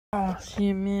Oh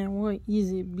shit, man, what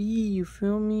is it be? You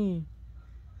feel me?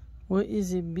 What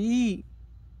is it be?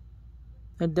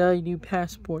 A WD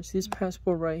passports. This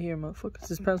passport right here, motherfuckers.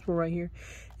 This passport right here.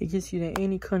 It gets you to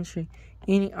any country,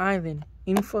 any island,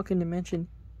 any fucking dimension,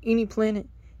 any planet,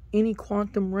 any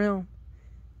quantum realm,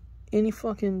 any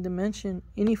fucking dimension,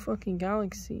 any fucking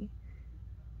galaxy,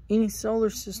 any solar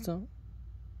system,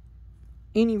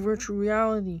 any virtual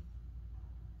reality.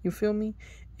 You feel me?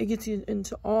 It gets you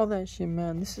into all that shit,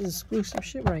 man. This is exclusive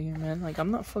shit right here, man. Like, I'm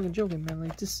not fucking joking, man.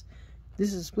 Like, this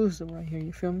is exclusive right here.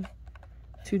 You feel me?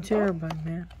 2 terabyte,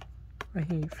 man.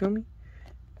 Right here, you feel me?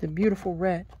 The beautiful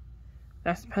red.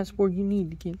 That's the passport you need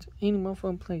to get to any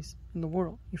motherfucking place in the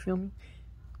world. You feel me?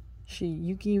 Shit,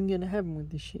 you can even get to heaven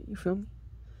with this shit. You feel me?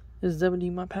 This is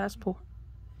WD my passport.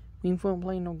 We ain't fucking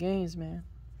playing no games, man.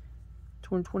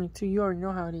 2022, you already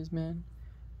know how it is, man.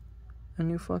 A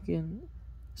new fucking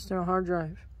external hard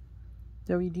drive.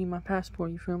 WD my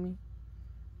passport, you feel me?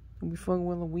 Don't be fucking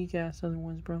with the weak ass other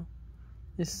ones, bro.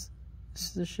 This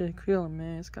shit killing,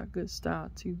 man. It's got good style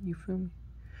too, you feel me?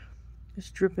 It's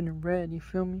dripping in red, you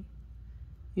feel me?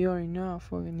 You already know how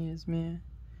fucking it is, man.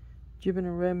 Dripping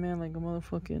in red, man, like a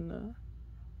motherfucking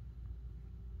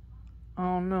I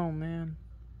don't know, man.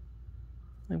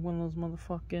 Like one of those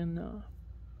motherfucking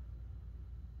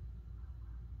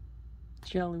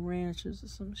Jolly Ranchers or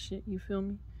some shit, you feel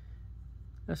me?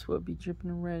 That's what be dripping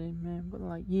in red in, man. But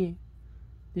like, yeah,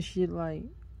 this shit like,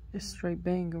 it's straight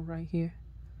banger right here.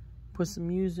 Put some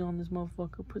music on this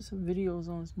motherfucker. Put some videos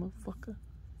on this motherfucker.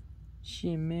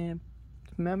 Shit, man.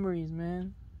 Memories,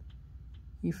 man.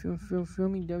 You feel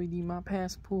me? WD my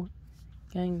passport.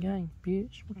 Gang,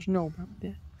 bitch. What you know about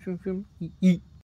that? Feel me?